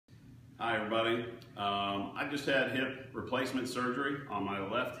Hi everybody. I just had hip replacement surgery on my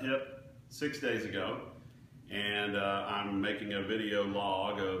left hip 6 days ago, and I'm making a video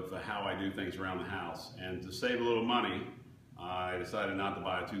log of how I do things around the house. And to save a little money, I decided not to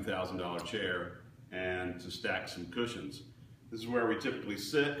buy a $2,000 chair and to stack some cushions. This is where we typically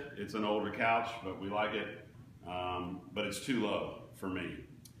sit. It's an older couch, but we like it, but it's too low for me.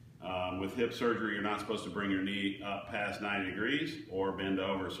 With hip surgery, you're not supposed to bring your knee up past 90 degrees or bend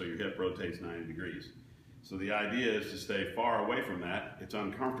over so your hip rotates 90 degrees. So the idea is to stay far away from that. It's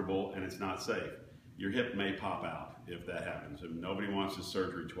uncomfortable and it's not safe. Your hip may pop out if that happens, and nobody wants this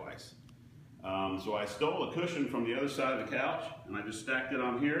surgery twice. So I stole a cushion from the other side of the couch and I just stacked it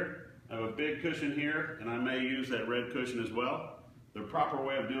on here. I have a big cushion here, and I may use that red cushion as well. The proper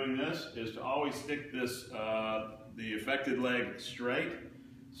way of doing this is to always stick this, the affected leg straight,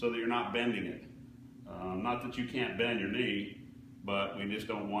 so that you're not bending it. Not that you can't bend your knee, but we just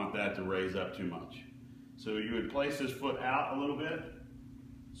don't want that to raise up too much. So you would place this foot out a little bit,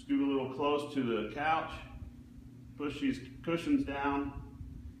 scoot a little close to the couch, push these cushions down,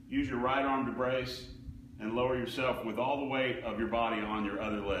 use your right arm to brace, and lower yourself with all the weight of your body on your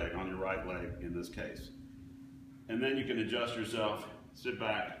other leg, on your right leg in this case. And then you can adjust yourself, sit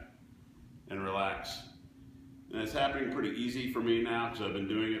back, and relax. And it's happening pretty easy for me now because I've been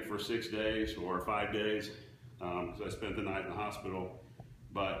doing it for 6 days or 5 days because I spent the night in the hospital.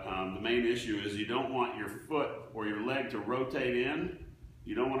 But the main issue is you don't want your foot or your leg to rotate in.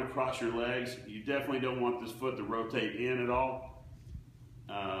 You don't want to cross your legs. You definitely don't want this foot to rotate in at all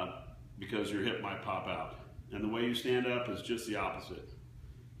because your hip might pop out. And the way you stand up is just the opposite.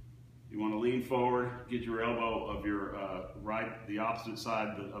 You want to lean forward, get your elbow of your the opposite side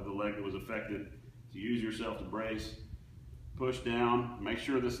of the leg that was affected, to use yourself to brace, push down, make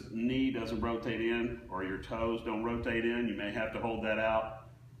sure this knee doesn't rotate in or your toes don't rotate in. You may have to hold that out.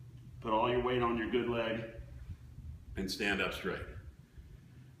 Put all your weight on your good leg and stand up straight.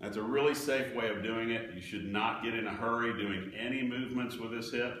 That's a really safe way of doing it. You should not get in a hurry doing any movements with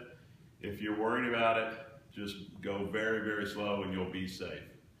this hip. If you're worried about it, just go very, very slow and you'll be safe.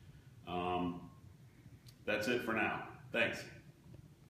 That's it for now. Thanks.